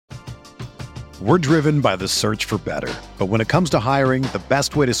We're driven by the search for better. But when it comes to hiring, the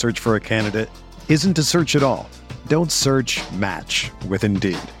best way to search for a candidate isn't to search at all. Don't search, match with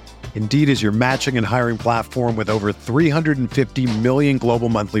Indeed. Indeed is your matching and hiring platform with over 350 million global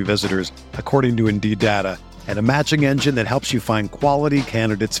monthly visitors, according to Indeed data, and a matching engine that helps you find quality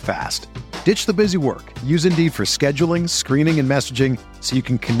candidates fast. Ditch the busy work. Use Indeed for scheduling, screening, and messaging so you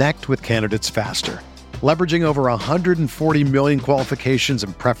can connect with candidates faster. Leveraging over 140 million qualifications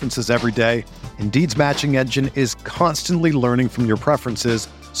and preferences every day, Indeed's matching engine is constantly learning from your preferences,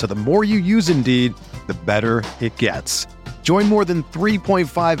 so the more you use Indeed, the better it gets. Join more than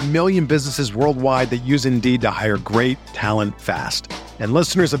 3.5 million businesses worldwide that use Indeed to hire great talent fast. And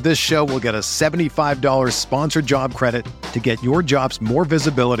listeners of this show will get a $75 sponsored job credit to get your jobs more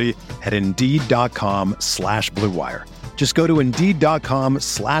visibility at Indeed.com/Blue Wire. Just go to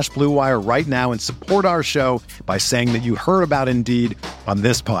Indeed.com/Blue Wire right now and support our show by saying that you heard about Indeed on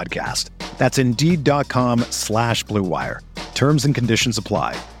this podcast. That's Indeed.com/Blue Wire. Terms and conditions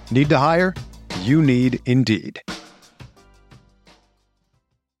apply. Need to hire? You need Indeed.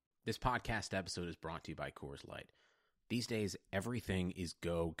 This podcast episode is brought to you by Coors Light. These days, everything is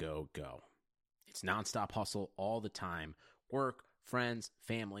go, go, go. It's nonstop hustle all the time. Work, friends,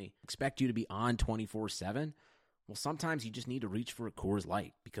 family, expect you to be on 24/7. Well, sometimes you just need to reach for a Coors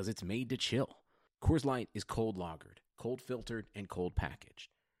Light because it's made to chill. Coors Light is cold lagered, cold filtered, and cold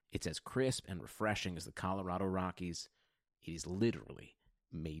packaged. It's as crisp and refreshing as the Colorado Rockies. It is literally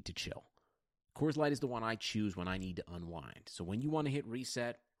made to chill. Coors Light is the one I choose when I need to unwind. So when you want to hit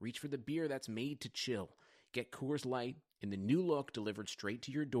reset, reach for the beer that's made to chill. Get Coors Light in the new look delivered straight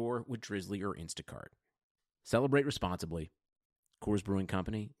to your door with Drizzly or Instacart. Celebrate responsibly. Coors Brewing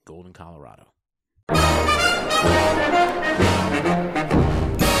Company, Golden, Colorado.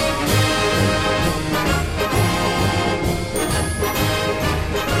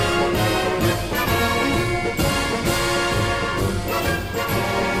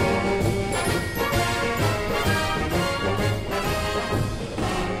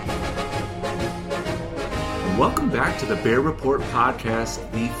 Welcome back to the Bear Report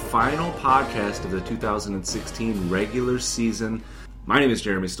Podcast, the final podcast of the 2016 regular season. My name is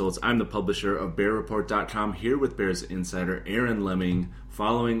Jeremy Stoltz. I'm the publisher of BearReport.com, here with Bears insider Aaron Leming,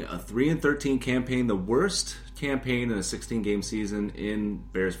 following a 3-13 campaign, the worst campaign in a 16-game season in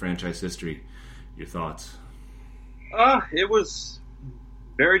Bears franchise history. Your thoughts? It was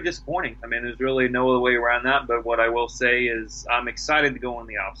very disappointing. I mean, there's really no other way around that, but what I will say is I'm excited to go in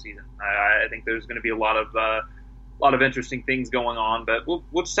the offseason. I think there's going to be a lot of interesting things going on, but we'll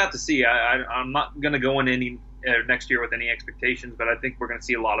just have to see. I'm not going to go in any next year with any expectations, but I think we're going to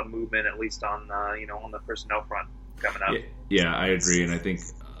see a lot of movement, at least on on the personnel front coming up. Yeah, I agree, and I think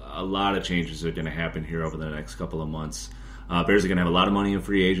a lot of changes are going to happen here over the next couple of months. Bears are going to have a lot of money in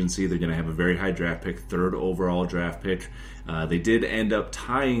free agency. They're going to have a very high draft pick, third overall draft pick. They did end up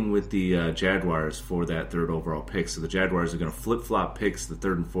tying with the Jaguars for that third overall pick, so the Jaguars are going to flip-flop picks, the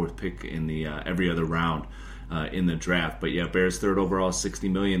third and fourth pick in the every other round in the draft. But yeah, Bears third overall,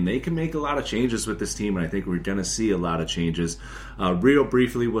 $60 million. They can make a lot of changes with this team, and I think we're going to see a lot of changes. Real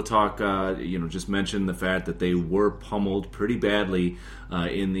briefly, we'll talk, just mention the fact that they were pummeled pretty badly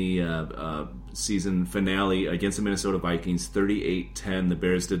in the season finale against the Minnesota Vikings, 38-10. The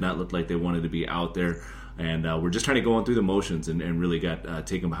Bears did not look like they wanted to be out there. And we're just trying to go on through the motions and really got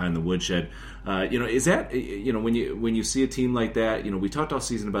taken behind the woodshed. Is that, when you see a team like that, we talked all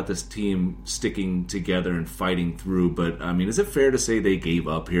season about this team sticking together and fighting through, but I mean, is it fair to say they gave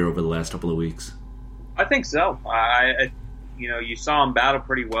up here over the last couple of weeks? I think so. You saw them battle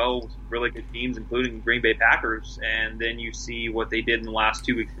pretty well with really good teams, including Green Bay Packers, and then you see what they did in the last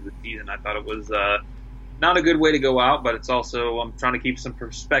 2 weeks of the season. I thought it was not a good way to go out, but it's also, I'm trying to keep some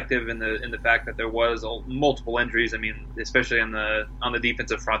perspective in the fact that there was multiple injuries. I mean, especially on the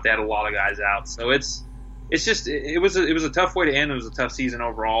defensive front, they had a lot of guys out. So it was a tough way to end. It was a tough season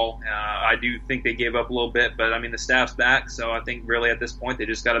overall. I do think they gave up a little bit, but I mean, the staff's back, so I think really at this point they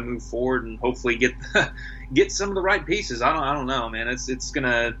just got to move forward and hopefully get some of the right pieces. I don't know, man.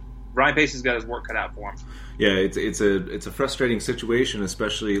 Ryan Pace has got his work cut out for him. Yeah, it's a frustrating situation,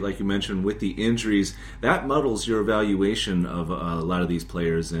 especially like you mentioned with the injuries. That muddles your evaluation of a lot of these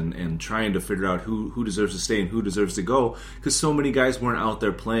players and trying to figure out who deserves to stay and who deserves to go, because so many guys weren't out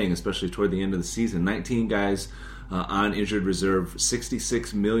there playing, especially toward the end of the season. 19 guys on injured reserve,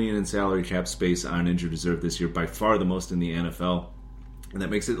 $66 million in salary cap space on injured reserve this year, by far the most in the NFL. And that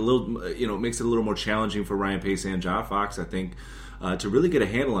makes it a little more challenging for Ryan Pace and John Fox, I think, to really get a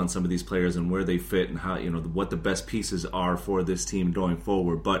handle on some of these players and where they fit and how, what the best pieces are for this team going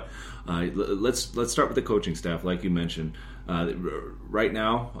forward. But let's start with the coaching staff, like you mentioned. Right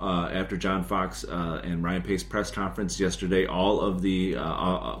now, after John Fox and Ryan Pace press conference yesterday, all of the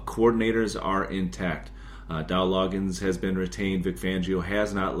coordinators are intact. Dow Loggins has been retained, Vic Fangio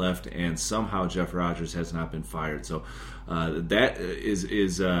has not left, and somehow Jeff Rodgers has not been fired. So that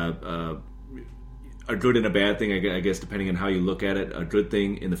is a good and a bad thing, I guess, depending on how you look at it. A good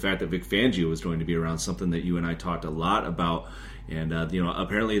thing in the fact that Vic Fangio is going to be around, something that you and I talked a lot about. And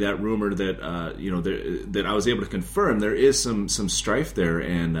apparently that rumor that that I was able to confirm, there is some strife there.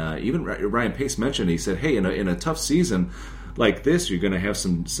 And even Ryan Pace mentioned, he said, "Hey, in a tough season like this, you're going to have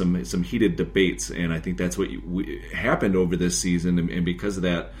some heated debates." And I think that's what happened over this season. And because of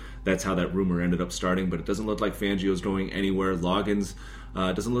that, that's how that rumor ended up starting. But it doesn't look like Fangio's going anywhere. Loggins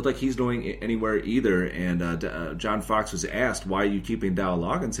doesn't look like he's going anywhere either. And John Fox was asked, why are you keeping Dow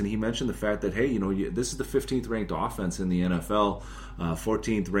Loggins? And he mentioned the fact that, hey, this is the 15th ranked offense in the NFL,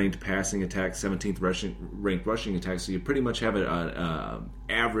 14th ranked passing attack, 17th ranked rushing attack. So you pretty much have an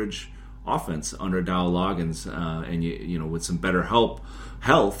average offense under Dow Loggins. And with some better health,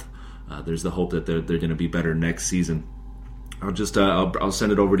 there's the hope that they're going to be better next season. I'll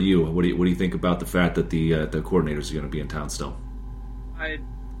send it over to you. What do you think about the fact that the coordinators are going to be in town still?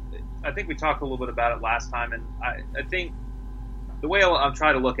 I think we talked a little bit about it last time, and I think the way I'm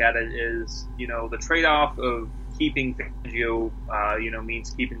trying to look at it is, the trade-off of keeping Fangio,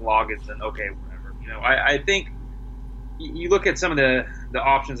 means keeping Loggins, and okay, whatever. I think you look at some of the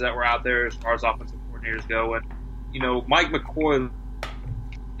options that were out there as far as offensive coordinators go, and Mike McCoy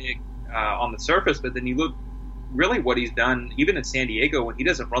on the surface, but then you look really what he's done even in San Diego when he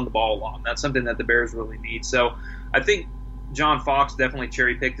doesn't run the ball a lot. That's something that the Bears really need. So I think John Fox definitely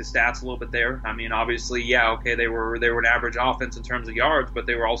cherry-picked his stats a little bit there. I mean, obviously, they were an average offense in terms of yards, but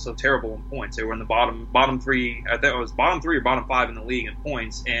they were also terrible in points. They were in the bottom three. I think it was bottom 3 or bottom 5 in the league in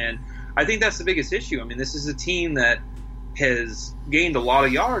points, and I think that's the biggest issue. I mean, this is a team that has gained a lot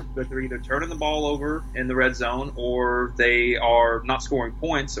of yards, but they're either turning the ball over in the red zone, or they are not scoring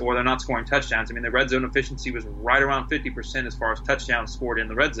points, or they're not scoring touchdowns. I mean, the red zone efficiency was right around 50% as far as touchdowns scored in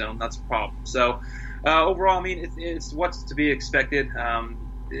the red zone. That's a problem. So overall, I mean, it's what's to be expected.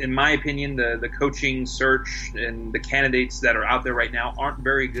 In my opinion, the coaching search and the candidates that are out there right now aren't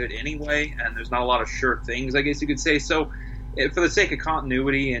very good anyway, and there's not a lot of sure things, I guess you could say. So for the sake of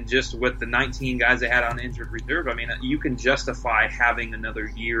continuity and just with the 19 guys they had on injured reserve, I mean, you can justify having another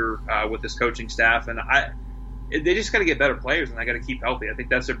year with this coaching staff. And they just got to get better players, and they got to keep healthy. I think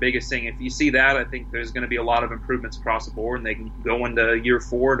that's their biggest thing. If you see that, I think there's going to be a lot of improvements across the board, and they can go into year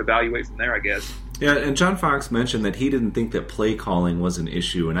 4 and evaluate from there, I guess. Yeah, and John Fox mentioned that he didn't think that play calling was an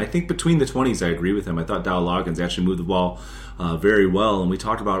issue. And I think between the 20s, I agree with him. I thought Dow Loggins actually moved the ball very well. And we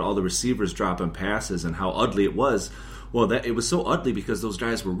talked about all the receivers dropping passes and how ugly it was. Well, it was so ugly because those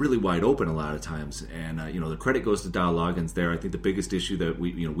guys were really wide open a lot of times, and the credit goes to Dow Loggins there. I think the biggest issue that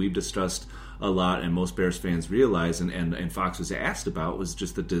we've discussed a lot, and most Bears fans realize, and Fox was asked about, was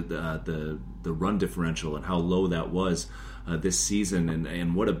just the run differential and how low that was this season,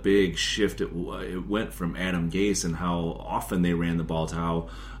 and what a big shift it went from Adam Gase and how often they ran the ball to how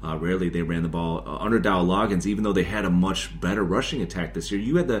rarely they ran the ball under Dow Loggins. Even though they had a much better rushing attack this year,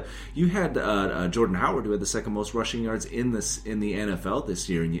 you had Jordan Howard, who had the second most rushing yards in the NFL this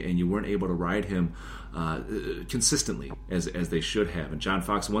year, and you weren't able to ride him consistently as they should have. And John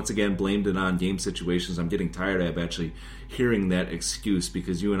Fox once again blamed it on game situations. I'm getting tired of actually hearing that excuse,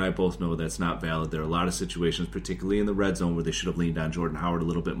 because you and I both know that's not valid. There are a lot of situations, particularly in the red zone, where they should have leaned on Jordan Howard a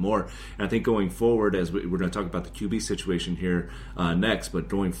little bit more. And I think going forward, as we're going to talk about the QB situation here next, but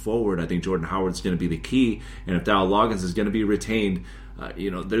going forward, I think Jordan Howard's going to be the key. And if Dow Loggins is going to be retained,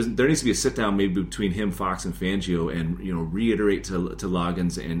 there needs to be a sit down maybe between him, Fox, and Fangio, and reiterate to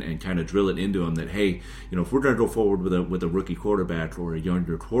Loggins and kind of drill it into him that, hey, if we're going to go forward with a rookie quarterback or a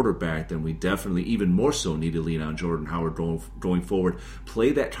younger quarterback, then we definitely even more so need to lean on Jordan Howard going forward.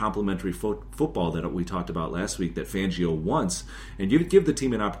 Play that complementary football that we talked about last week that Fangio wants, and give the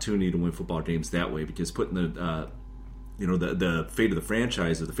team an opportunity to win football games that way, because putting the fate of the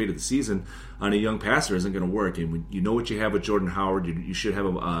franchise or the fate of the season on a young passer isn't going to work. And when you know what you have with Jordan Howard, you should have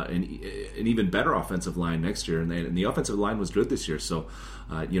an even better offensive line next year. And the offensive line was good this year. So,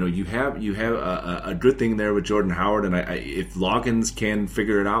 you have a good thing there with Jordan Howard. And if Loggins can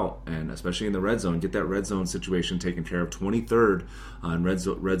figure it out, and especially in the red zone, get that red zone situation taken care of, 23rd on red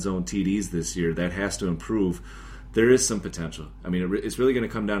zone TDs this year, that has to improve. There is some potential. I mean, it's really going to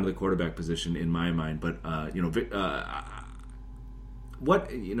come down to the quarterback position in my mind. But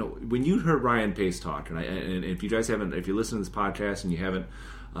what when you heard Ryan Pace talk, and if you guys haven't, if you listen to this podcast and you haven't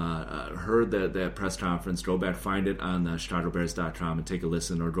heard that press conference, go back, find it on ChicagoBears.com and take a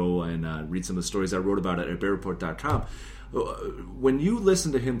listen, or go and read some of the stories I wrote about it at BearReport.com. When you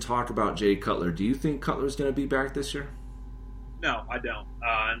listen to him talk about Jay Cutler, do you think Cutler's going to be back this year? No, I don't.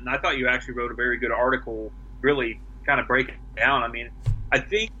 And I thought you actually wrote a very good article, really kind of breaking it down. I mean, I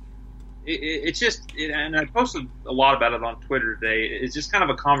think it's just, and I posted a lot about it on Twitter today, it's just kind of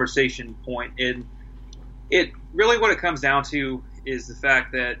a conversation point. And it really, what it comes down to is the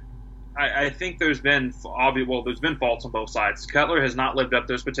fact that I think there's been faults on both sides. Cutler has not lived up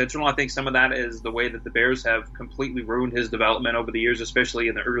to his potential. I think some of that is the way that the Bears have completely ruined his development over the years, especially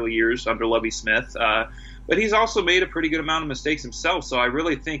in the early years under Lovie Smith. But he's also made a pretty good amount of mistakes himself. So I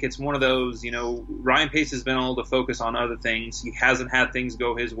really think it's one of those, Ryan Pace has been able to focus on other things. He hasn't had things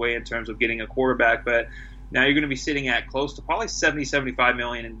go his way in terms of getting a quarterback, but now you're going to be sitting at close to probably $70-75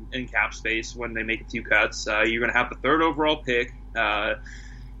 million in cap space when they make a few cuts. You're going to have the third overall pick.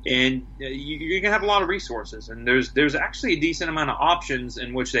 And you're going to have a lot of resources, and there's actually a decent amount of options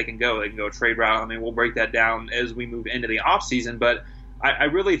in which they can go. They can go trade route. I mean, we'll break that down as we move into the offseason, but I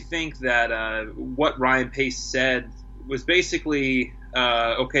really think that what Ryan Pace said was basically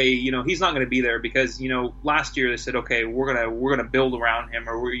okay. He's not going to be there because last year they said, okay, we're gonna build around him,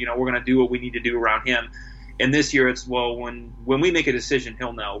 or we're going to do what we need to do around him. And this year it's, well, when we make a decision,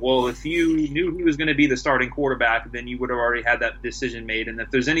 he'll know. Well, if you knew he was going to be the starting quarterback, then you would have already had that decision made. And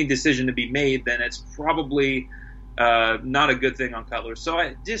if there's any decision to be made, then it's probably not a good thing on Cutler. So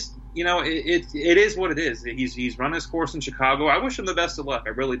I just, it is what it is. He's run his course in Chicago. I wish him the best of luck. I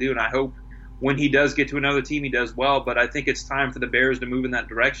really do. And I hope when he does get to another team, he does well. But I think it's time for the Bears to move in that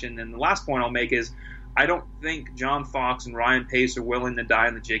direction. And the last point I'll make is, I don't think John Fox and Ryan Pace are willing to die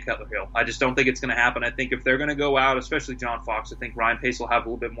on the Jay Cutler hill. I just don't think it's going to happen. I think if they're going to go out, especially John Fox, I think Ryan Pace will have a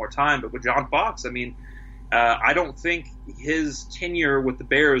little bit more time. But with John Fox, I mean, I don't think his tenure with the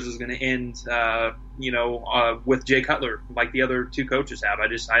Bears is going to end, with Jay Cutler like the other two coaches have. I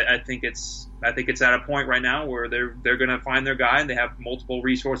think it's at a point right now where they're going to find their guy, and they have multiple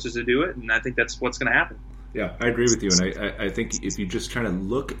resources to do it, and I think that's what's going to happen. Yeah, I agree with you, and I think if you just kind of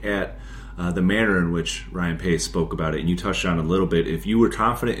look at the manner in which Ryan Pace spoke about it, and you touched on it a little bit, if you were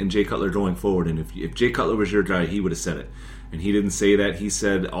confident in Jay Cutler going forward, and if Jay Cutler was your guy, he would have said it. And he didn't say that. He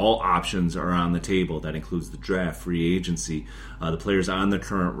said all options are on the table. That includes the draft, free agency, the players on the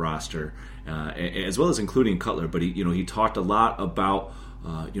current roster, as well as including Cutler. But he talked a lot about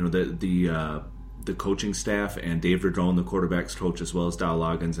the coaching staff and Dave Verdone, the quarterback's coach, as well as Dow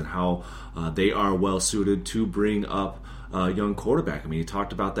Loggins, and how they are well suited to bring up young quarterback. I mean, he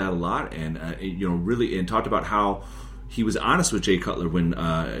talked about that a lot, and really talked about how he was honest with Jay Cutler when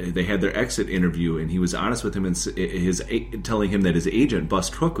they had their exit interview, and he was honest with him and telling him that his agent, Bus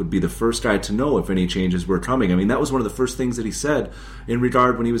Cook, would be the first guy to know if any changes were coming. I mean, that was one of the first things that he said in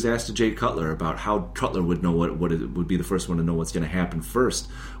regard when he was asked to Jay Cutler about how Cutler would know what it would be the first one to know what's going to happen first,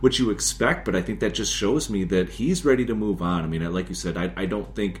 which you expect, but I think that just shows me that he's ready to move on. I mean, like you said, I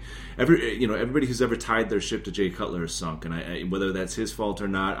don't think everybody who's ever tied their ship to Jay Cutler is sunk, and whether that's his fault or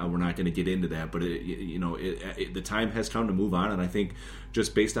not, we're not going to get into that, but the time has come to move on, and I think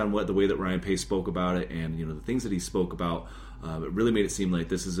just based on the way that Ryan Pace spoke about it, and the things that he spoke about, it really made it seem like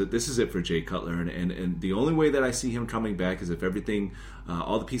this is it for Jay Cutler, and the only way that I see him coming back is if everything,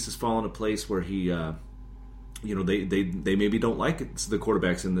 all the pieces fall into place where he, they maybe don't like the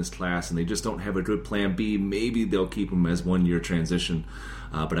quarterbacks in this class, and they just don't have a good plan B. Maybe they'll keep him as 1 year transition,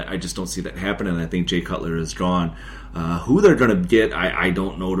 but I just don't see that happening. And I think Jay Cutler is gone. Who they're going to get, I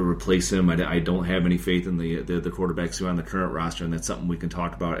don't know, to replace him. I don't have any faith in the quarterbacks who are on the current roster, and that's something we can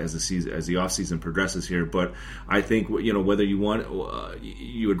talk about as the offseason progresses here. But I think whether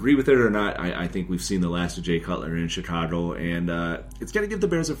you agree with it or not, I think we've seen the last of Jay Cutler in Chicago, and it's going to give the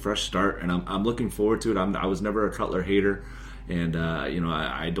Bears a fresh start, and I'm looking forward to it. I was never a Cutler hater. And,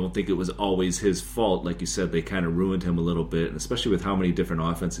 I don't think it was always his fault. Like you said, they kind of ruined him a little bit, and especially with how many different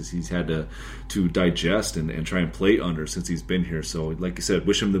offenses he's had to digest and try and play under since he's been here. So, like you said,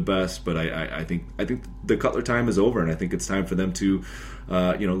 wish him the best, but I think the Cutler time is over, and I think it's time for them to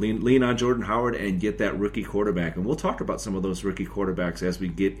lean on Jordan Howard and get that rookie quarterback. And we'll talk about some of those rookie quarterbacks as we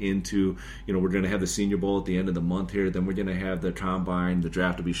get into, we're going to have the Senior Bowl at the end of the month here. Then we're going to have the Combine. The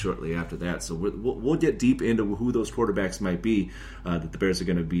draft will be shortly after that. So we'll get deep into who those quarterbacks might be that the Bears are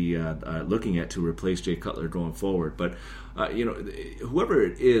going to be looking at to replace Jay Cutler going forward. But whoever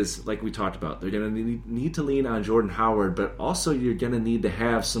it is, like we talked about, they're going to need to lean on Jordan Howard, but also you're going to need to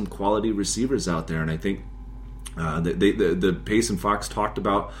have some quality receivers out there. And I think The Pace and Fox talked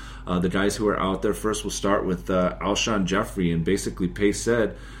about the guys who are out there. First, we'll start with Alshon Jeffrey, and basically Pace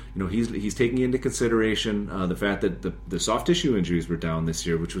said, he's taking into consideration the fact that the soft tissue injuries were down this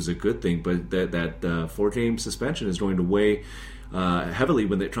year, which was a good thing, but that 4-game suspension is going to weigh heavily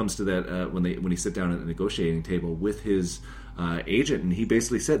when it comes to that when he sit down at the negotiating table with his agent. And he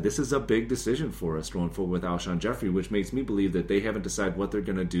basically said, this is a big decision for us going forward with Alshon Jeffrey, which makes me believe that they haven't decided what they're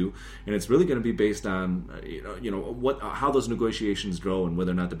going to do, and it's really going to be based on how those negotiations go and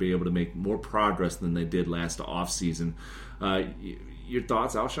whether or not they'll be able to make more progress than they did last offseason. Your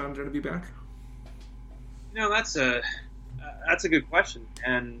thoughts, Alshon, going to be back? That's a good question,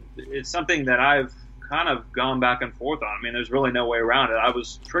 and it's something that I've kind of gone back and forth on. I mean, there's really no way around it. I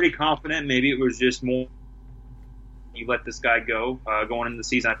was pretty confident. Maybe it was just more you let this guy go going into the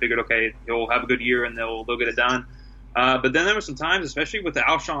season. I figured, okay, he'll have a good year and they'll get it done. But then there were some times, especially with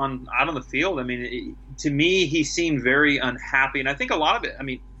Alshon out on the field. I mean, to me, he seemed very unhappy, and I think a lot of it. I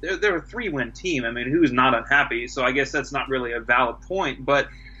mean, they're a 3-win team. I mean, who's not unhappy? So I guess that's not really a valid point, but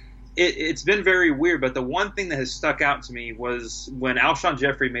it's been very weird. But the one thing that has stuck out to me was when Alshon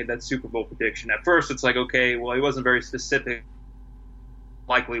Jeffrey made that Super Bowl prediction. At first, it's like, okay, well, he wasn't very specific.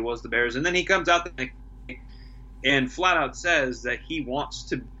 Likely was the Bears, and then he comes out and flat out says that he wants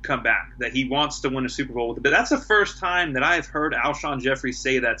to come back, that he wants to win a Super Bowl with it. But that's the first time that I've heard Alshon Jeffrey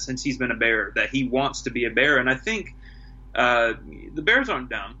say that since he's been a Bear, that he wants to be a Bear. And I think the Bears aren't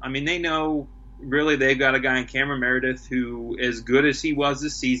dumb. I mean, they know really they've got a guy in Cameron Meredith who, as good as he was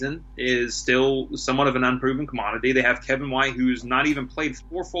this season, is still somewhat of an unproven commodity. They have Kevin White, who's not even played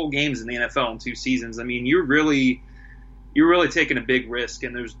 4 full games in the NFL in 2 seasons. I mean, you're really taking a big risk,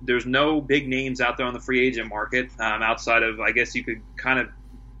 and there's no big names out there on the free agent market outside of, I guess you could kind of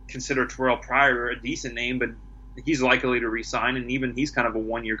consider Terrell Pryor a decent name, but he's likely to re-sign, and even he's kind of a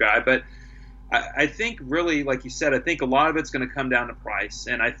 1-year guy. But I think really, like you said, I think a lot of it's going to come down to price,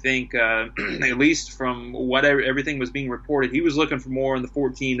 and I think at least from whatever everything was being reported, he was looking for more in the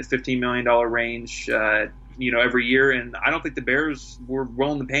 $14 to $15 million range every year, and I don't think the Bears were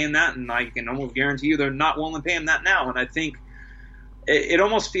willing to pay him that, and I can almost guarantee you they're not willing to pay him that now. And I think it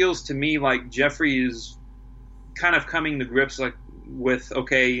almost feels to me like Jeffrey is kind of coming to grips with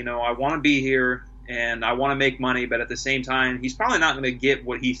okay, I want to be here and I want to make money, but at the same time, he's probably not going to get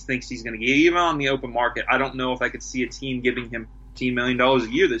what he thinks he's going to get. Even on the open market, I don't know if I could see a team giving him $15 million a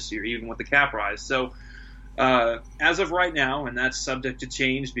year this year, even with the cap rise. So as of right now, and that's subject to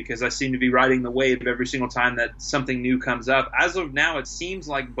change because I seem to be riding the wave every single time that something new comes up. As of now, it seems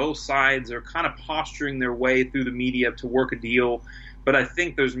like both sides are kind of posturing their way through the media to work a deal, but I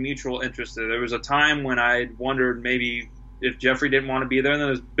think there's mutual interest there. There was a time when I wondered maybe if Jeffrey didn't want to be there, and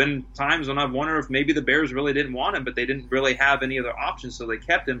there's been times when I've wondered if maybe the Bears really didn't want him, but they didn't really have any other options, so they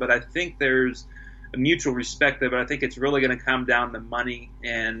kept him. But I think there's a mutual respect there, but I think it's really going to come down to money,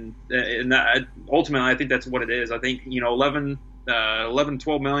 and that, ultimately I think that's what it is. I think $11,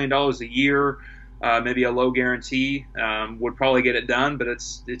 $12 million a year, maybe a low guarantee would probably get it done, but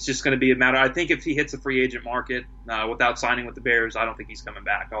it's just going to be a matter. I think if he hits the free agent market without signing with the Bears, I don't think he's coming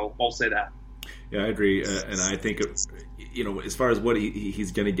back. I'll say that. Yeah, I agree, and I think as far as what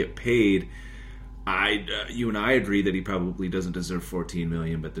he's going to get paid. You and I agree that he probably doesn't deserve $14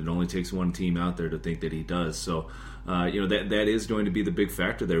 million, but it only takes one team out there to think that he does. So, that is going to be the big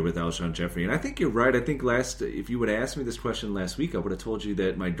factor there with Alshon Jeffrey. And I think you're right. I think if you would have asked me this question last week, I would have told you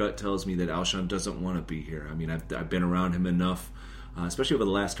that my gut tells me that Alshon doesn't want to be here. I mean, I've been around him enough, especially over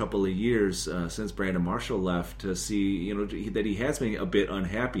the last couple of years since Brandon Marshall left, to see that he has been a bit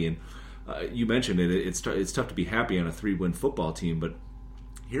unhappy. And you mentioned it. It's tough to be happy on a 3-win football team, but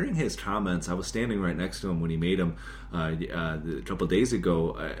hearing his comments, I was standing right next to him when he made them a couple of days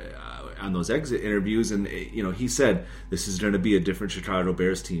ago on those exit interviews, and he said this is going to be a different Chicago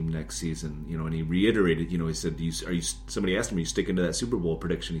Bears team next season. And he reiterated, he said, somebody asked him, "Are you sticking to that Super Bowl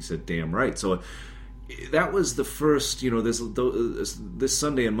prediction?" He said, "Damn right." So that was the first, this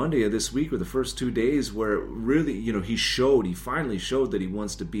Sunday and Monday of this week were the first 2 days where really, he finally showed that he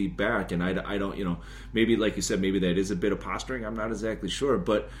wants to be back. And I don't, maybe like you said, maybe that is a bit of posturing. I'm not exactly sure,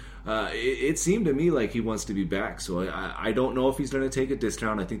 but it seemed to me like he wants to be back. So I don't know if he's going to take a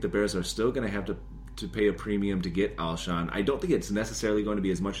discount. I think the Bears are still going to have to pay a premium to get Alshon. I don't think it's necessarily going to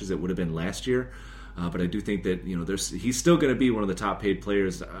be as much as it would have been last year. But I do think that he's still going to be one of the top paid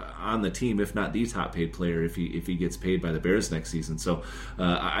players on the team, if not the top paid player, if he gets paid by the Bears next season. So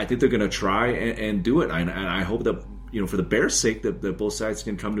I think they're going to try and do it, and I hope that for the Bears' sake that both sides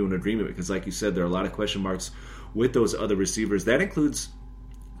can come to an agreement, because like you said, there are a lot of question marks with those other receivers. That includes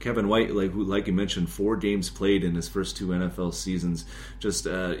Kevin White, like you mentioned, 4 games played in his first 2 NFL seasons, just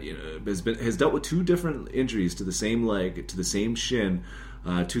has dealt with 2 different injuries to the same leg, to the same shin,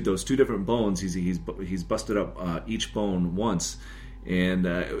 to those 2 different bones. He's busted up each bone once, and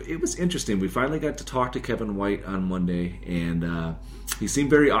it was interesting. We finally got to talk to Kevin White on Monday, and he seemed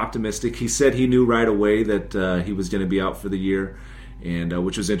very optimistic. He said he knew right away that he was going to be out for the year, and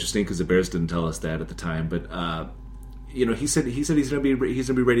which was interesting because the Bears didn't tell us that at the time, but. He said he's going to be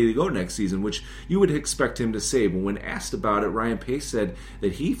ready to go next season, which you would expect him to say. But when asked about it, Ryan Pace said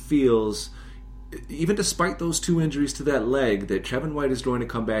that he feels, even despite those 2 injuries to that leg, that Kevin White is going to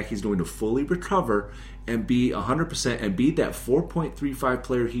come back. He's going to fully recover and be 100% and be that 4.35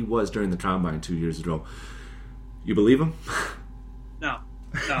 player he was during the combine 2 years ago. You believe him? No,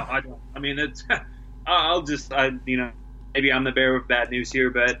 I don't. I mean, maybe I'm the bearer of bad news here,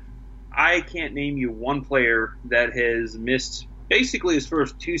 but I can't name you one player that has missed basically his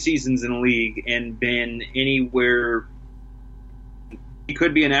first 2 seasons in the league and been anywhere. He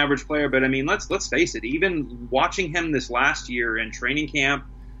could be an average player, but I mean, let's face it. Even watching him this last year in training camp,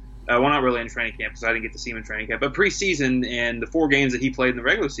 well, not really in training camp because I didn't get to see him in training camp, but preseason and the 4 games that he played in the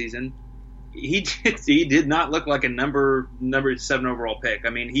regular season, he did not look like a number 7 overall pick. I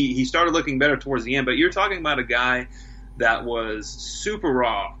mean, he started looking better towards the end, but you're talking about a guy that was super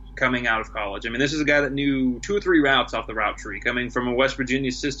raw coming out of college. I mean, this is a guy that knew 2 or 3 routes off the route tree, coming from a West Virginia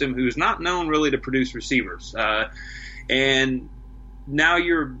system who's not known really to produce receivers. And now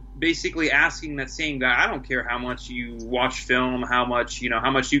you're basically asking that same guy, I don't care how much you watch film, how much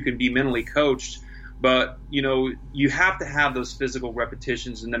you can be mentally coached, but, you have to have those physical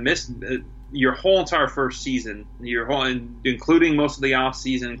repetitions and your whole entire first season, including most of the off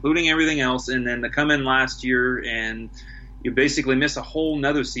season, including everything else, and then to come in last year and you basically miss a whole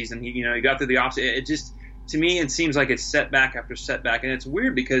nother season. You got through the offseason. It just, to me, it seems like it's setback after setback, and it's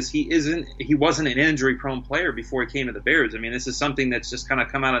weird because he wasn't an injury-prone player before he came to the Bears. I mean, this is something that's just kind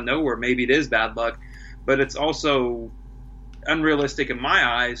of come out of nowhere. Maybe it is bad luck, but it's also unrealistic in my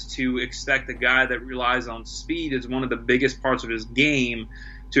eyes to expect a guy that relies on speed as one of the biggest parts of his game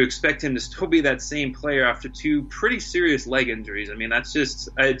to expect him to still be that same player after 2 pretty serious leg injuries. I mean, that's just,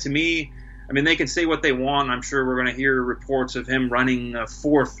 to me. I mean, they can say what they want. I'm sure we're going to hear reports of him running a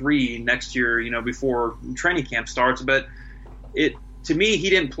 4.3 next year, before training camp starts. But to me, he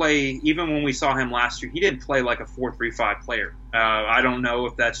didn't play, even when we saw him last year, he didn't play like a 4.35 player. I don't know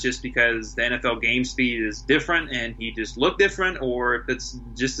if that's just because the NFL game speed is different and he just looked different, or if it's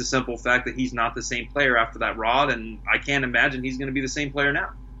just a simple fact that he's not the same player after that rod. And I can't imagine he's going to be the same player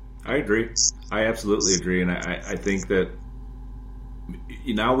now. I agree. I absolutely agree. And I think that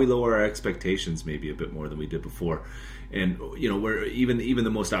now we lower our expectations maybe a bit more than we did before, and we're even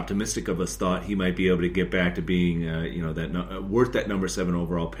the most optimistic of us thought he might be able to get back to being worth that number 7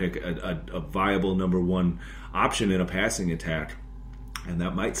 overall pick, a viable number 1 option in a passing attack. And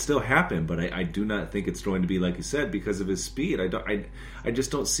that might still happen, but I do not think it's going to be like you said because of his speed. I just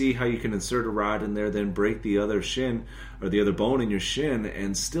don't see how you can insert a rod in there, then break the other shin or the other bone in your shin,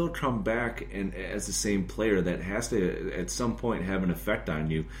 and still come back and as the same player. That has to at some point have an effect on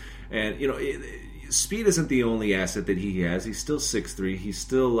you. And speed isn't the only asset that he has. He's still 6'3". He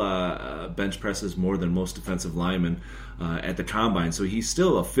still bench presses more than most defensive linemen at the combine, so he's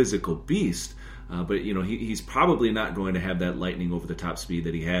still a physical beast. But he's probably not going to have that lightning over the top speed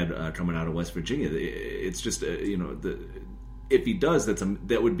that he had coming out of West Virginia. It's just if he does,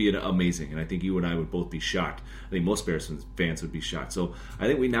 that would be amazing, and I think you and I would both be shocked. I think most Bears fans would be shocked. So I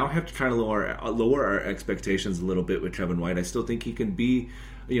think we now have to try to lower our expectations a little bit with Kevin White. I still think he can be.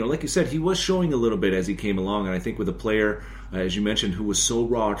 Like you said, he was showing a little bit as he came along, and I think with a player, as you mentioned, who was so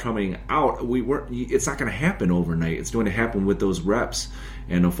raw coming out, it's not going to happen overnight. It's going to happen with those reps,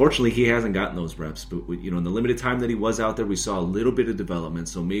 and unfortunately, he hasn't gotten those reps. But in the limited time that he was out there, we saw a little bit of development.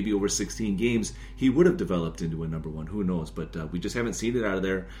 So maybe over 16 games, he would have developed into a number 1. Who knows? But we just haven't seen it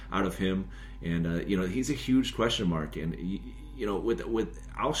out of him, and he's a huge question mark. And with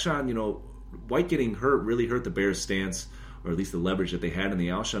Alshon, White getting hurt really hurt the Bears' stance, or at least the leverage that they had in the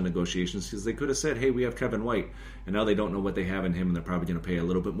Alshon negotiations, because they could have said, hey, we have Kevin White, and now they don't know what they have in him, and they're probably going to pay a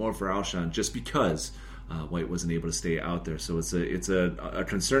little bit more for Alshon just because White wasn't able to stay out there. So it's a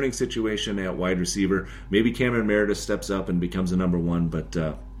concerning situation at wide receiver. Maybe Cameron Meredith steps up and becomes a number 1, but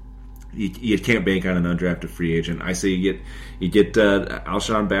you can't bank on an undrafted free agent. I say you get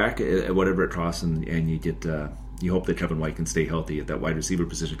Alshon back at whatever it costs, and you get you hope that Kevin White can stay healthy at that wide receiver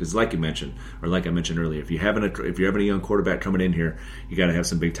position, because like I mentioned earlier, if you're having a young quarterback coming in here, you got to have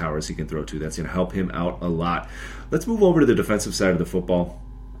some big towers he can throw to. That's going to help him out a lot. Let's move over to the defensive side of the football.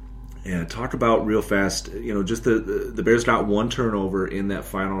 And talk about real fast, just the Bears got one turnover in that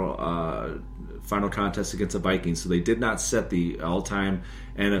final contest against the Vikings, so they did not set the all-time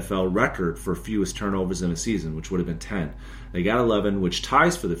NFL record for fewest turnovers in a season, which would have been 10. They got 11, which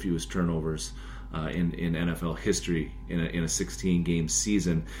ties for the fewest turnovers in NFL history in a 16-game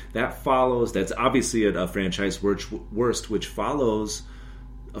season. That's obviously a franchise worst, which follows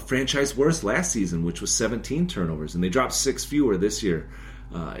a franchise worst last season, which was 17 turnovers, and they dropped 6 fewer this year.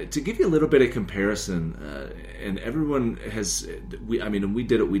 To give you a little bit of comparison, and everyone has, we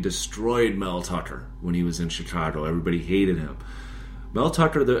did it. We destroyed Mel Tucker when he was in Chicago. Everybody hated him. Mel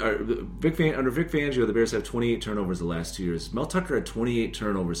Tucker, under Vic Fangio, the Bears have 28 turnovers the last 2 years. Mel Tucker had 28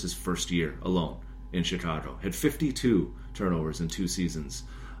 turnovers his first year alone in Chicago. Had 52 turnovers in 2 seasons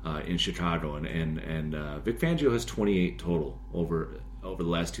in Chicago, and Vic Fangio has 28 total over the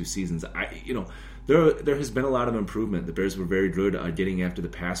last 2 seasons. There has been a lot of improvement. The Bears were very good at getting after the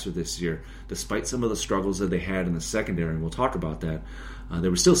passer this year, despite some of the struggles that they had in the secondary, and we'll talk about that. They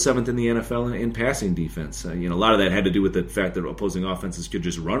were still 7th in the NFL in passing defense. A lot of that had to do with the fact that opposing offenses could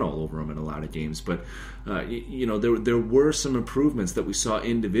just run all over them in a lot of games. But, there were some improvements that we saw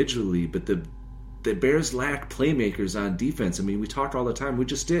individually, but the Bears lacked playmakers on defense. We talk all the time. We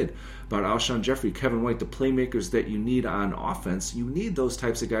just did about Alshon Jeffrey, Kevin White, the playmakers that you need on offense. You need those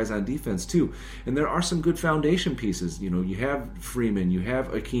types of guys on defense too. And there are some good foundation pieces. You have Freeman, you have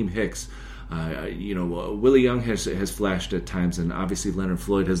Akeem Hicks. Willie Young has flashed at times, and obviously Leonard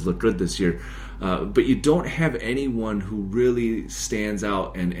Floyd has looked good this year. But you don't have anyone who really stands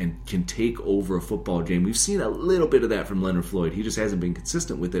out and can take over a football game. We've seen a little bit of that from Leonard Floyd. He just hasn't been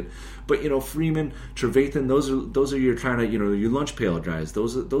consistent with it. But Freeman, Trevathan, those are your kind of your lunch pail guys.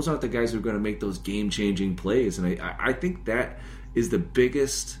 Those aren't the guys who are going to make those game-changing plays. And I think that is the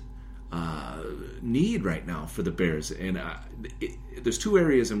biggest need right now for the Bears, and there's 2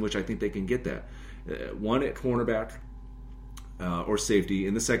 areas in which I think they can get that. One at cornerback or safety,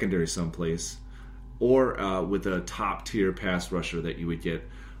 in the secondary someplace, or with a top tier pass rusher that you would get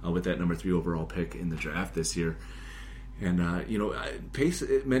with that number 3 overall pick in the draft this year. And Pace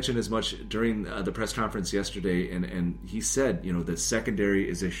mentioned as much during the press conference yesterday, and he said the secondary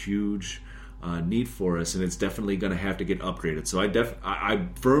is a huge need for us, and it's definitely going to have to get upgraded. So I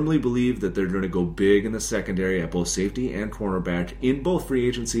firmly believe that they're going to go big in the secondary at both safety and cornerback in both free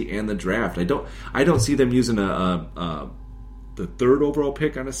agency and the draft. I don't see them using the 3rd overall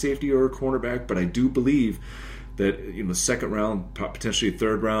pick on a safety or a cornerback, but I do believe that 2nd round, potentially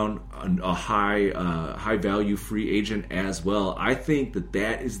 3rd round, a high value free agent as well. I think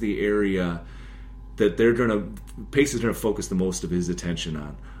that is the area that Pace is going to focus the most of his attention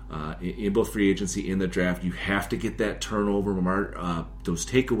on. In both free agency and the draft, you have to get that turnover, those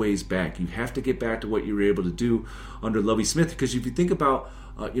takeaways back. You have to get back to what you were able to do under Lovie Smith, because if you think about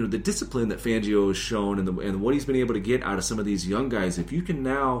the discipline that Fangio has shown and what he's been able to get out of some of these young guys, if you can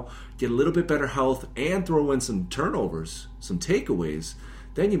now get a little bit better health and throw in some turnovers, some takeaways,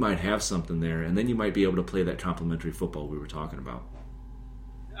 then you might have something there, and then you might be able to play that complementary football we were talking about.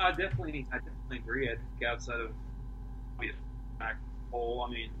 I definitely agree. I think outside of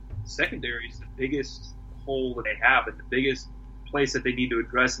hole, secondary is the biggest hole that they have and the biggest place that they need to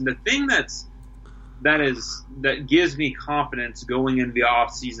address. And the thing that gives me confidence going into the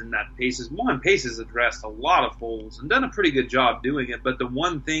offseason that Pace has addressed a lot of holes and done a pretty good job doing it. But the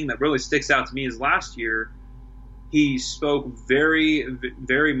one thing that really sticks out to me is last year he spoke very,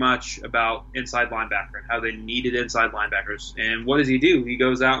 very much about inside linebacker and how they needed inside linebackers. And what does he do? He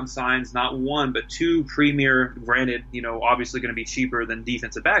goes out and signs not 1 but 2 premier, granted, obviously going to be cheaper than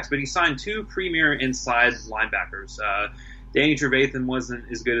defensive backs, but he signed 2 premier inside linebackers. Danny Trevathan wasn't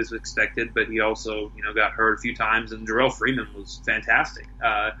as good as expected, but he also, got hurt a few times, and Jarrell Freeman was fantastic.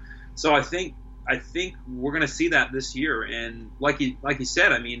 So I think we're going to see that this year, and like you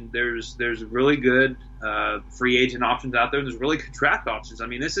said, there's really good free agent options out there, and there's really good draft options.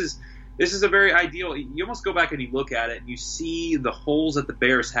 This is a very ideal. You almost go back and you look at it, and you see the holes that the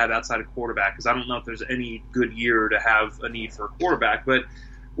Bears have outside of quarterback, because I don't know if there's any good year to have a need for a quarterback, but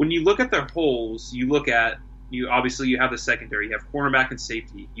when you look at their holes, you have the secondary, you have cornerback and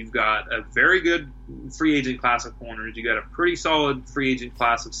safety. You've got a very good free agent class of corners. You got a pretty solid free agent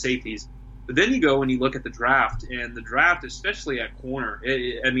class of safeties. But then you go and you look at the draft, and the draft, especially at corner,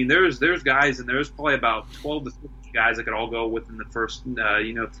 there's guys, and there's probably about 12 to 15 guys that could all go within the first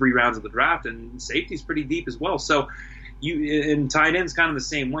 3 rounds of the draft, and safety's pretty deep as well. So tight end's kind of the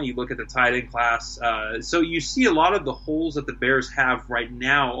same way. You look at the tight end class. So you see a lot of the holes that the Bears have right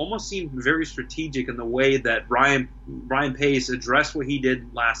now almost seem very strategic in the way that Ryan Pace addressed what he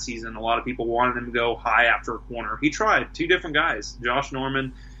did last season. A lot of people wanted him to go high after a corner. He tried 2 different guys, Josh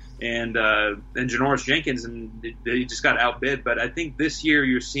Norman and Janoris Jenkins, and they just got outbid. But I think this year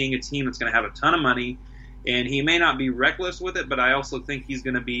you're seeing a team that's going to have a ton of money, and he may not be reckless with it, but I also think he's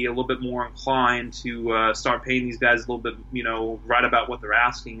going to be a little bit more inclined to start paying these guys a little bit, right about what they're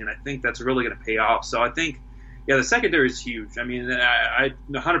asking, and I think that's really going to pay off. So I think, the secondary is huge. I mean, I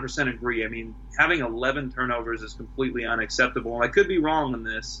 100% agree. I mean, having 11 turnovers is completely unacceptable, and I could be wrong on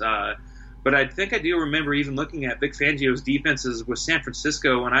this, but I think I do remember even looking at Vic Fangio's defenses with San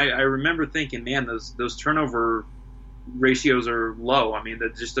Francisco, and I remember thinking, man, those turnover ratios are low. I mean,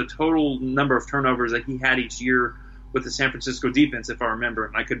 just the total number of turnovers that he had each year with the San Francisco defense, if I remember,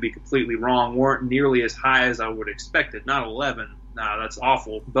 and I could be completely wrong, weren't nearly as high as I would expect it. Not 11. No, that's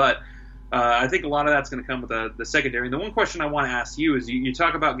awful. But I think a lot of that's going to come with the secondary. And the one question I want to ask you is you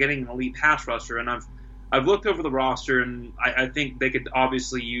talk about getting an elite pass rusher, and I've looked over the roster, and I think they could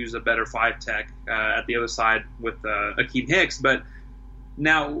obviously use a better 5-tech at the other side with Akeem Hicks. But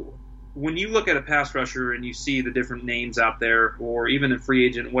now, when you look at a pass rusher and you see the different names out there, or even a free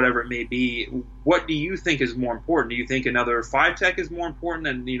agent, whatever it may be, what do you think is more important? Do you think another 5-tech is more important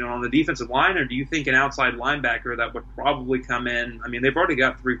than, on the defensive line, or do you think an outside linebacker that would probably come in? I mean, they've already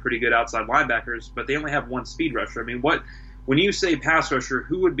got 3 pretty good outside linebackers, but they only have 1 speed rusher. I mean, when you say pass rusher,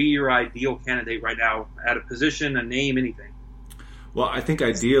 who would be your ideal candidate right now at a position, a name, anything? Well, I think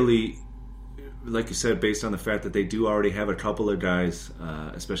ideally, like you said, based on the fact that they do already have a couple of guys,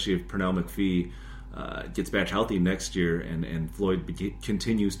 especially if Pernell McPhee gets back healthy next year and Floyd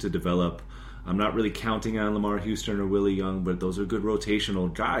continues to develop. I'm not really counting on Lamar Houston or Willie Young, but those are good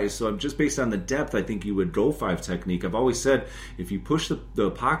rotational guys. So just based on the depth, I think you would go 5 technique. I've always said if you push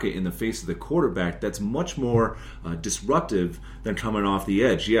the pocket in the face of the quarterback, that's much more disruptive than coming off the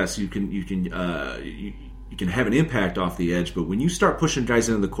edge. Yes, you can have an impact off the edge, but when you start pushing guys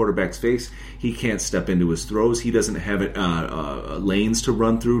into the quarterback's face, he can't step into his throws. He doesn't have lanes to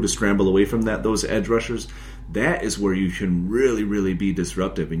run through to scramble away from those edge rushers. That is where you can really, really be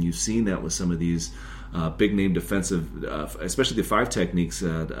disruptive, and you've seen that with some of these big-name defensive, especially the 5 techniques.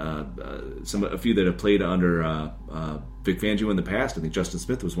 A few that have played under Vic Fangio in the past. I think Justin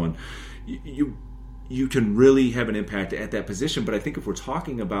Smith was one. You can really have an impact at that position, but I think if we're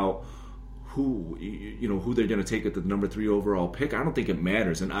talking about who they're going to take at the number 3 overall pick, I don't think it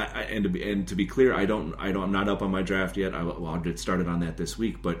matters. And to be clear, I'm not up on my draft yet. I'll get started on that this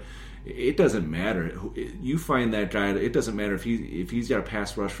week, but it doesn't matter. You find that guy. It doesn't matter if he's got a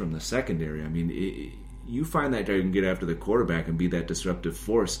pass rush from the secondary. I mean, you find that guy who can get after the quarterback and be that disruptive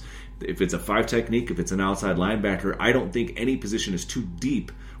force. If it's a 5 technique, if it's an outside linebacker, I don't think any position is too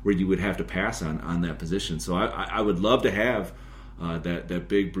deep where you would have to pass on that position. So I would love to have that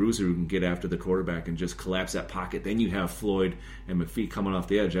big bruiser who can get after the quarterback and just collapse that pocket. Then you have Floyd and McPhee coming off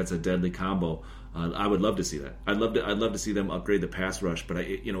the edge. That's a deadly combo. I would love to see that. I'd love to see them upgrade the pass rush, but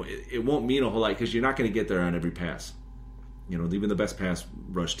it won't mean a whole lot because you're not going to get there on every pass. Even the best pass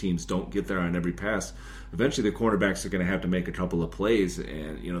rush teams don't get there on every pass. Eventually, the cornerbacks are going to have to make a couple of plays,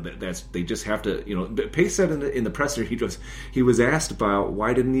 and they just have to. Pace said in the presser, he was asked about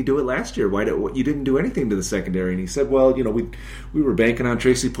why didn't he do it last year? Why you didn't do anything to the secondary? And he said, well, we were banking on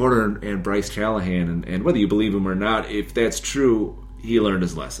Tracy Porter and Bryce Callahan, and whether you believe him or not, if that's true, he learned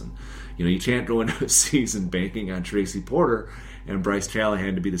his lesson. You can't go into a season banking on Tracy Porter and Bryce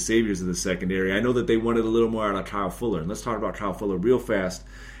Callahan to be the saviors of the secondary. I know that they wanted a little more out of Kyle Fuller. And let's talk about Kyle Fuller real fast.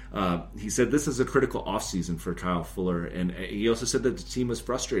 He said this is a critical offseason for Kyle Fuller. And he also said that the team was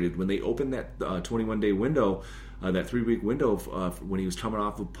frustrated when they opened that 21-day window, that 3-week window when he was coming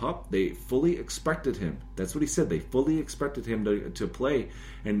off of PUP. They fully expected him. That's what he said. They fully expected him to play.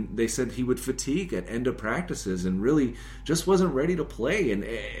 And they said he would fatigue at end of practices and really just wasn't ready to play. And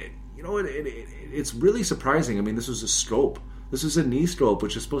it's really surprising. I mean, this was a stroke. This was a knee stroke,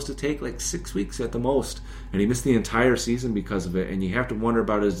 which is supposed to take like 6 weeks at the most. And he missed the entire season because of it. And you have to wonder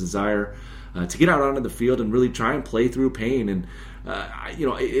about his desire to get out onto the field and really try and play through pain. And,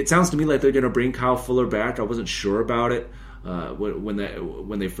 it sounds to me like they're going to bring Kyle Fuller back. I wasn't sure about it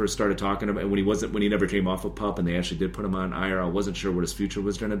when they first started talking about it, when he never came off of PUP and they actually did put him on IR. I wasn't sure what his future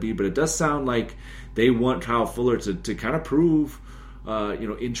was going to be. But it does sound like they want Kyle Fuller to kind of prove,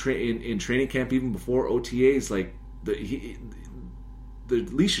 in training camp, even before OTAs, like the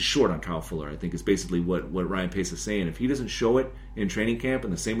leash is short on Kyle Fuller, I think, is basically what Ryan Pace is saying. If he doesn't show it in training camp in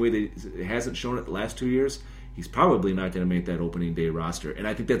the same way that he hasn't shown it the last 2 years, he's probably not going to make that opening day roster. And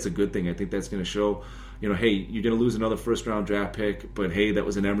I think that's a good thing. I think that's going to show, hey, you're going to lose another first-round draft pick, but hey, that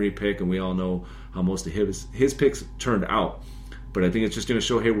was an Emory pick, and we all know how most of his picks turned out. But I think it's just going to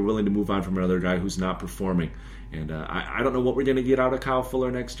show, hey, we're willing to move on from another guy who's not performing. And I don't know what we're going to get out of Kyle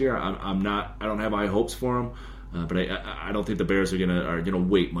Fuller next year. I don't have high hopes for him. But I don't think the Bears are gonna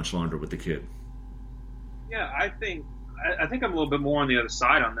wait much longer with the kid. Yeah, I think I'm a little bit more on the other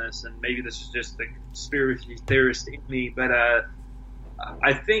side on this, and maybe this is just the conspiracy theorist in me, but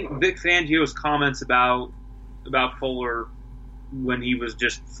I think Vic Fangio's comments about Fuller when he was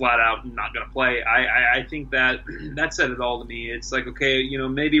just flat out not going to play, I think that said it all to me. It's like, okay,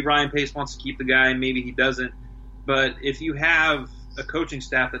 maybe Ryan Pace wants to keep the guy, maybe he doesn't, but if you have a coaching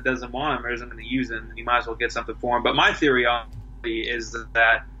staff that doesn't want him or isn't going to use him, then you might as well get something for him. But my theory is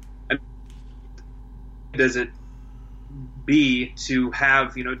that does it be to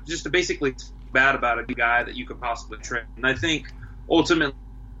have, just to basically bad about a guy that you could possibly trade. And I think ultimately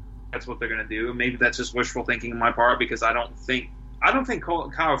that's what they're going to do. Maybe that's just wishful thinking on my part, because I don't think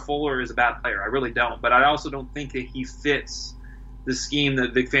Kyle Fuller is a bad player. I really don't. But I also don't think that he fits the scheme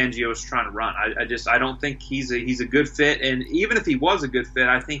that Vic Fangio is trying to run. I don't think he's a good fit. And even if he was a good fit,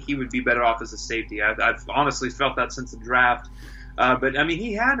 I think he would be better off as a safety. I've honestly felt that since the draft. But I mean,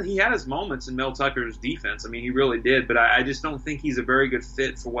 he had his moments in Mel Tucker's defense. I mean, he really did. But I just don't think he's a very good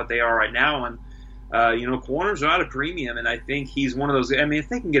fit for what they are right now. And corners are at a premium, and I think he's one of those. I mean, if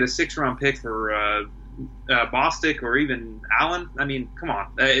they can get a 6th-round pick for Bostic or even Allen, I mean, come on.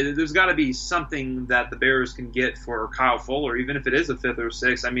 There's got to be something that the Bears can get for Kyle Fuller, even if it is a 5th or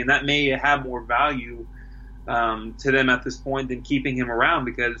 6th. I mean, that may have more value to them at this point than keeping him around,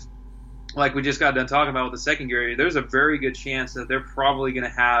 because like we just got done talking about with the secondary, there's a very good chance that they're probably going to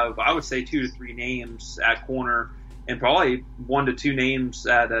have, I would say, 2 to 3 names at corner and probably 1 to 2 names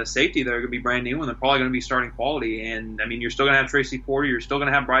at safety that are going to be brand new, and they're probably going to be starting quality. And, I mean, you're still going to have Tracy Porter. You're still going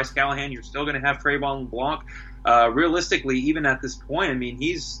to have Bryce Callahan. You're still going to have Trayvon LeBlanc. Realistically, even at this point, I mean,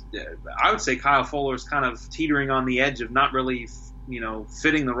 I would say Kyle Fuller is kind of teetering on the edge of not really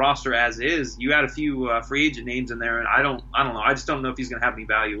fitting the roster as is. You add a few free agent names in there, and I don't know. I just don't know if he's going to have any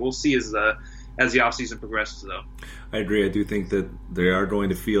value. We'll see as the offseason progresses, though. I agree. I do think that they are going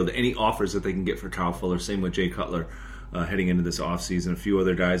to field any offers that they can get for Kyle Fuller. Same with Jay Cutler heading into this offseason. A few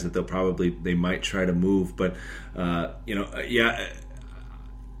other guys that they might try to move. But,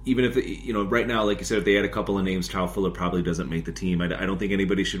 even if, right now, like you said, if they add a couple of names, Kyle Fuller probably doesn't make the team. I don't think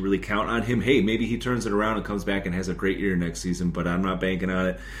anybody should really count on him. Hey, maybe he turns it around and comes back and has a great year next season, but I'm not banking on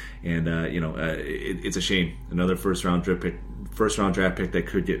it. And, it's a shame. Another first-round draft pick that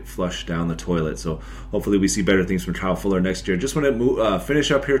could get flushed down the toilet. So hopefully we see better things from Kyle Fuller next year. Just want to finish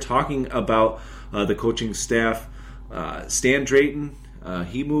up here talking about the coaching staff. Stan Drayton,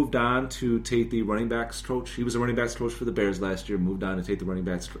 he moved on to take the running backs coach. He was a running backs coach for the Bears last year, moved on to take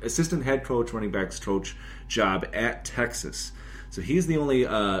the assistant head coach, running backs coach job at Texas. So he's the only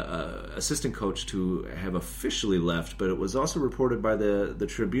assistant coach to have officially left, but it was also reported by the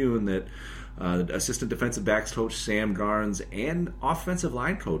Tribune that the assistant defensive backs coach Sam Garnes and offensive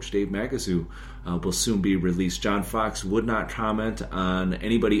line coach Dave Magazoo will soon be released. John Fox would not comment on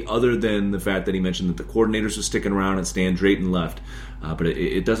anybody other than the fact that he mentioned that the coordinators were sticking around and Stan Drayton left. But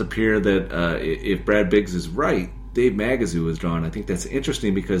it does appear that if Brad Biggs is right, Dave Magazoo is gone. I think that's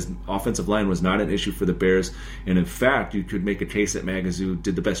interesting because offensive line was not an issue for the Bears. And in fact, you could make a case that Magazoo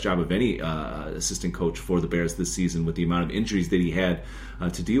did the best job of any assistant coach for the Bears this season with the amount of injuries that he had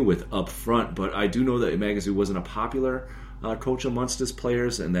to deal with up front. But I do know that Magazoo wasn't a popular coach amongst his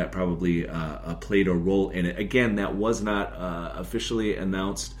players, and that probably played a role in it. Again, that was not officially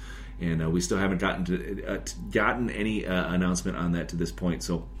announced, and we still haven't gotten any announcement on that to this point.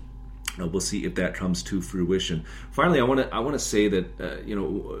 So we'll see if that comes to fruition. Finally, I want to say that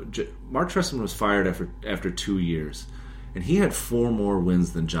Mark Trestman was fired after 2 years, and he had 4 more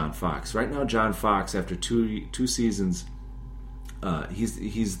wins than John Fox. Right now, John Fox, after two seasons,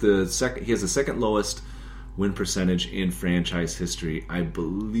 he's the second. He has the second lowest win percentage in franchise history. I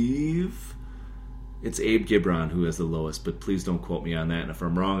believe it's Abe Gibron who has the lowest, but please don't quote me on that. And if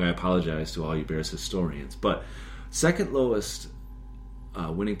I'm wrong, I apologize to all you Bears historians. But second lowest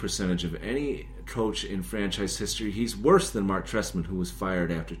winning percentage of any coach in franchise history. He's worse than Mark Trestman, who was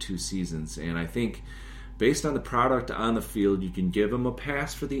fired after 2 seasons. And I think based on the product on the field, you can give him a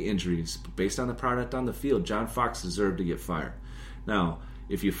pass for the injuries. But based on the product on the field, John Fox deserved to get fired. Now,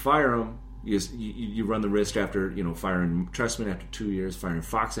 if you fire him, you run the risk after firing Trestman after 2 years, firing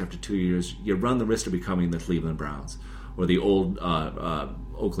Fox after 2 years. You run the risk of becoming the Cleveland Browns or the old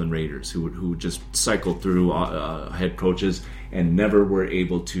Oakland Raiders, who just cycled through head coaches and never were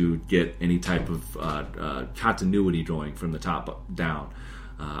able to get any type of continuity going from the top down.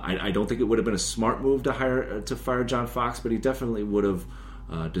 I don't think it would have been a smart move to fire John Fox, but he definitely would have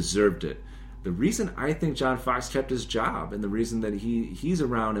deserved it. The reason I think John Fox kept his job and the reason that he's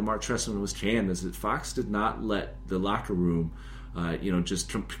around and Mark Trestman was canned is that Fox did not let the locker room just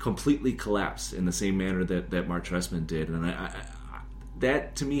completely collapse in the same manner that Mark Trestman did. And I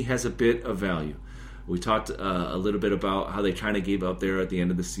that to me has a bit of value. We talked a little bit about how they kind of gave up there at the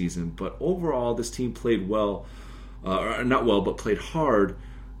end of the season, but overall this team played well, or not well, but played hard,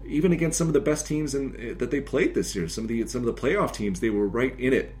 even against some of the best teams that they played this year. Some of the playoff teams, they were right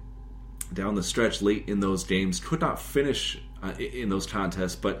in it down the stretch late in those games. Could not finish in those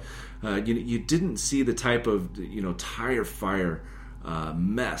contests, but you didn't see the type of tire fire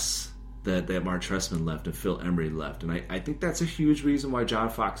mess that Mark Trestman left and Phil Emery left. And I think that's a huge reason why John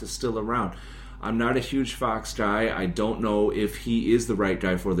Fox is still around. I'm not a huge Fox guy. I don't know if he is the right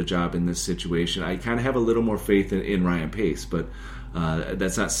guy for the job in this situation. I kind of have a little more faith in Ryan Pace, but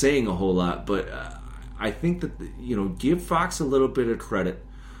that's not saying a whole lot. But I think that, give Fox a little bit of credit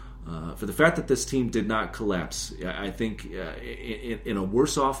for the fact that this team did not collapse. I think in a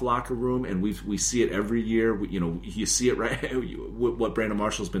worse-off locker room, and we see it every year. You see it right what Brandon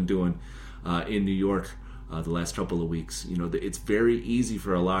Marshall's been doing in New York the last couple of weeks. It's very easy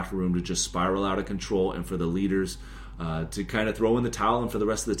for a locker room to just spiral out of control, and for the leaders to kind of throw in the towel, and for the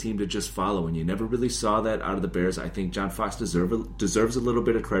rest of the team to just follow. And you never really saw that out of the Bears. I think John Fox deserves a little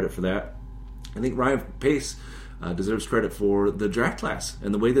bit of credit for that. I think Ryan Pace deserves credit for the draft class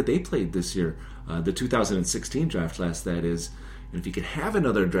and the way that they played this year, the 2016 draft class, that is. And if you could have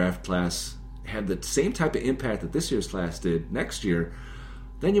another draft class have the same type of impact that this year's class did next year,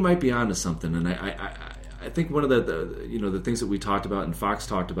 then you might be onto something. And I think one of the things that we talked about and Fox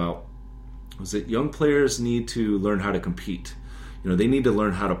talked about was that young players need to learn how to compete. They need to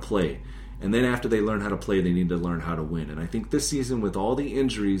learn how to play. And then after they learn how to play, they need to learn how to win. And I think this season, with all the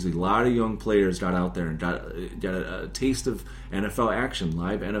injuries, a lot of young players got out there and got a taste of NFL action,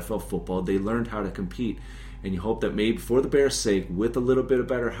 live NFL football. They learned how to compete. And you hope that maybe for the Bears' sake, with a little bit of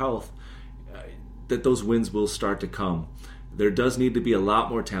better health, that those wins will start to come. There does need to be a lot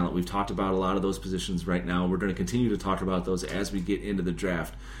more talent. We've talked about a lot of those positions right now. We're going to continue to talk about those as we get into the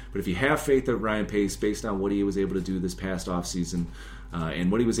draft. But if you have faith in Ryan Pace based on what he was able to do this past offseason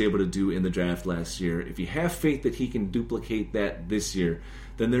and what he was able to do in the draft last year, if you have faith that he can duplicate that this year,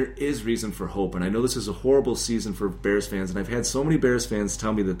 then there is reason for hope. And I know this is a horrible season for Bears fans, and I've had so many Bears fans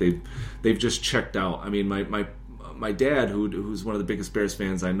tell me that they've just checked out. I mean, my dad, who's one of the biggest Bears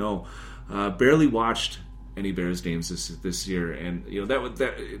fans I know, barely watched any Bears games this year, and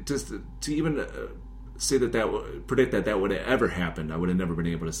that just to even say predict that would have ever happened, I would have never been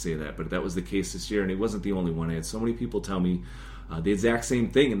able to say that. But that was the case this year, and he wasn't the only one. I had so many people tell me the exact same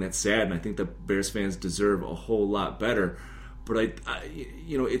thing, and that's sad. And I think that Bears fans deserve a whole lot better. But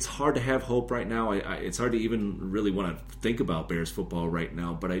it's hard to have hope right now. It's hard to even really want to think about Bears football right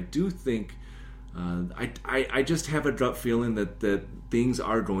now. But I do think. I just have a gut feeling that things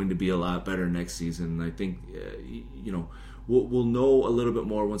are going to be a lot better next season. And I think we'll know a little bit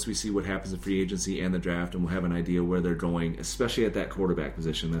more once we see what happens in free agency and the draft, and we'll have an idea where they're going, especially at that quarterback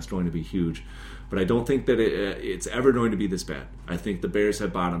position. That's going to be huge. But I don't think that it's ever going to be this bad. I think the Bears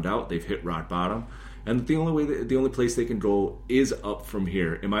have bottomed out. They've hit rock bottom, and the only place they can go is up from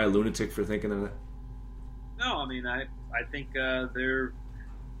here. Am I a lunatic for thinking of that? No, I mean I think they're.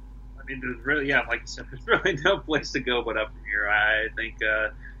 I mean, there's really, like you said, there's really no place to go but up from here. I think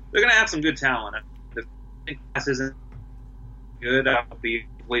they're going to have some good talent. The class isn't good. I'll be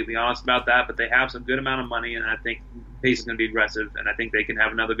completely honest about that, but they have some good amount of money, and I think Pace is going to be aggressive, and I think they can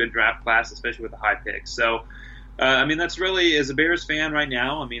have another good draft class, especially with the high picks. So, that's really, as a Bears fan right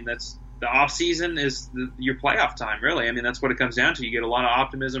now, that's the off season is your playoff time, really. That's what it comes down to. You get a lot of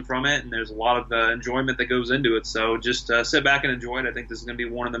optimism from it, and there's a lot of enjoyment that goes into it. So just sit back and enjoy it. I think this is going to be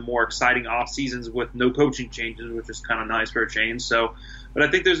one of the more exciting off seasons with no coaching changes, which is kind of nice for a change. So, but I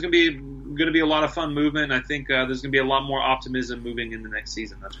think there's going to be a lot of fun movement. And I think there's going to be a lot more optimism moving in the next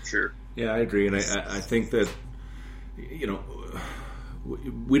season. That's for sure. Yeah, I agree, and I think that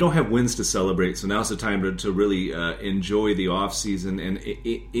we don't have wins to celebrate, so now's the time to really enjoy the off season and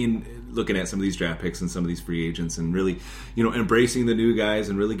in looking at some of these draft picks and some of these free agents, and really, embracing the new guys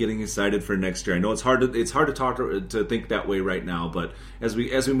and really getting excited for next year. I know it's hard to talk to think that way right now, but as we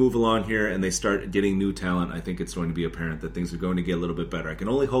move along here and they start getting new talent, I think it's going to be apparent that things are going to get a little bit better. I can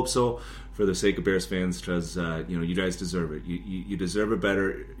only hope so for the sake of Bears fans, because you guys deserve it. You deserve it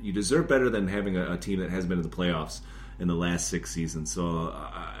better. You deserve better than having a team that has been in the playoffs in the last 6 seasons. So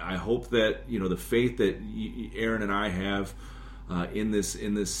I hope that the faith that Aaron and I have in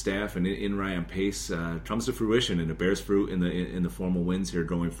this staff and in Ryan Pace comes to fruition, and it bears fruit in the formal wins here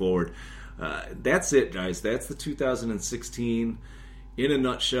going forward. That's it, guys. That's the 2016 in a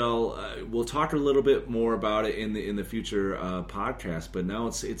nutshell, we'll talk a little bit more about it in the future podcast. But now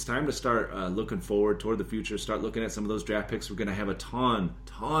it's time to start looking forward toward the future. Start looking at some of those draft picks. We're going to have a ton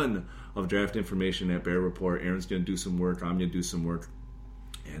of draft information at Bear Report. Aaron's going to do some work. I'm going to do some work,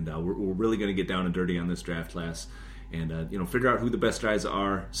 and we're really going to get down and dirty on this draft class. And, figure out who the best guys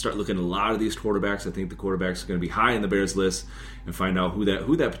are. Start looking at a lot of these quarterbacks. I think the quarterbacks are going to be high in the Bears list, and find out who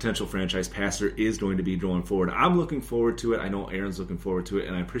that potential franchise passer is going to be going forward. I'm looking forward to it. I know Aaron's looking forward to it,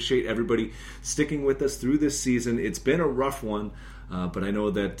 and I appreciate everybody sticking with us through this season. It's been a rough one, but I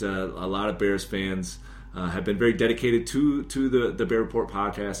know that a lot of Bears fans have been very dedicated to the Bear Report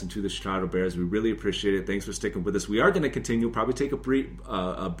podcast and to the Chicago Bears. We really appreciate it. Thanks for sticking with us. We are going to continue, probably take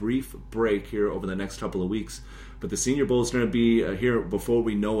a brief break here over the next couple of weeks. But the Senior Bowl is going to be here before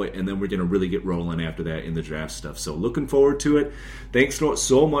we know it, and then we're going to really get rolling after that in the draft stuff. So looking forward to it. Thanks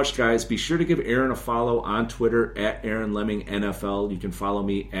so much, guys. Be sure to give Aaron a follow on Twitter at Aaron Leming NFL. You can follow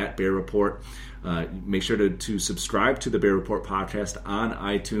me at Bear Report. Make sure to subscribe to the Bear Report podcast on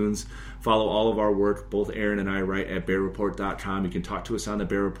iTunes. Follow all of our work. Both Aaron and I write at bearreport.com. You can talk to us on the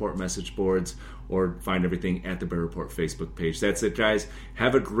Bear Report message boards or find everything at the Bear Report Facebook page. That's it, guys.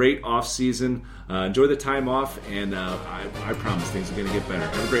 Have a great off season. Enjoy the time off, and I promise things are going to get better.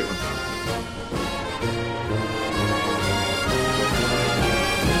 Have a great one.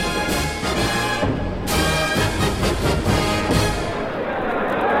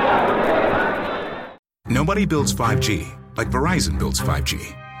 Nobody builds 5G like Verizon builds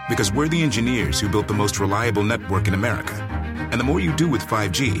 5G, because we're the engineers who built the most reliable network in America. And the more you do with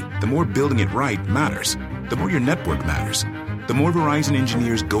 5G, the more building it right matters. The more your network matters. The more Verizon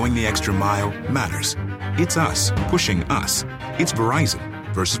engineers going the extra mile matters. It's us pushing us. It's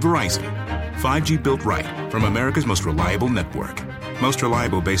Verizon versus Verizon. 5G built right from America's most reliable network. Most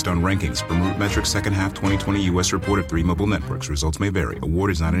reliable based on rankings from RootMetrics second half 2020 U.S. report of 3 mobile networks. Results may vary.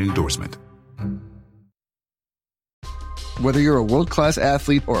 Award is not an endorsement. Whether you're a world-class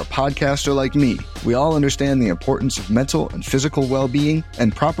athlete or a podcaster like me, we all understand the importance of mental and physical well-being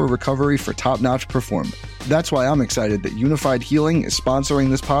and proper recovery for top-notch performance. That's why I'm excited that Unified Healing is sponsoring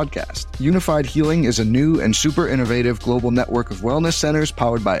this podcast. Unified Healing is a new and super innovative global network of wellness centers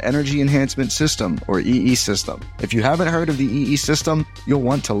powered by Energy Enhancement System, or EE System. If you haven't heard of the EE System, you'll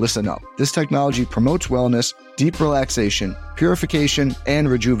want to listen up. This technology promotes wellness, deep relaxation, purification, and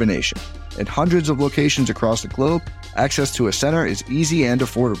rejuvenation. In hundreds of locations across the globe, access to a center is easy and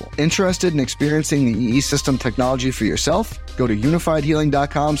affordable. Interested in experiencing the EE System technology for yourself? Go to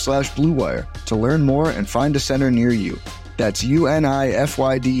unifiedhealing.com/bluewire to learn more and find a center near you. That's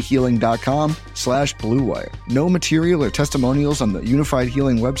unifydhealing.com/bluewire. No material or testimonials on the Unified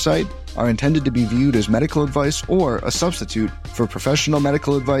Healing website are intended to be viewed as medical advice or a substitute for professional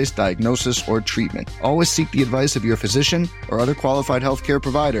medical advice, diagnosis, or treatment. Always seek the advice of your physician or other qualified healthcare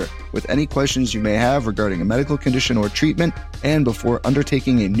provider with any questions you may have regarding a medical condition or treatment and before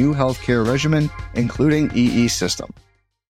undertaking a new healthcare regimen, including EE System.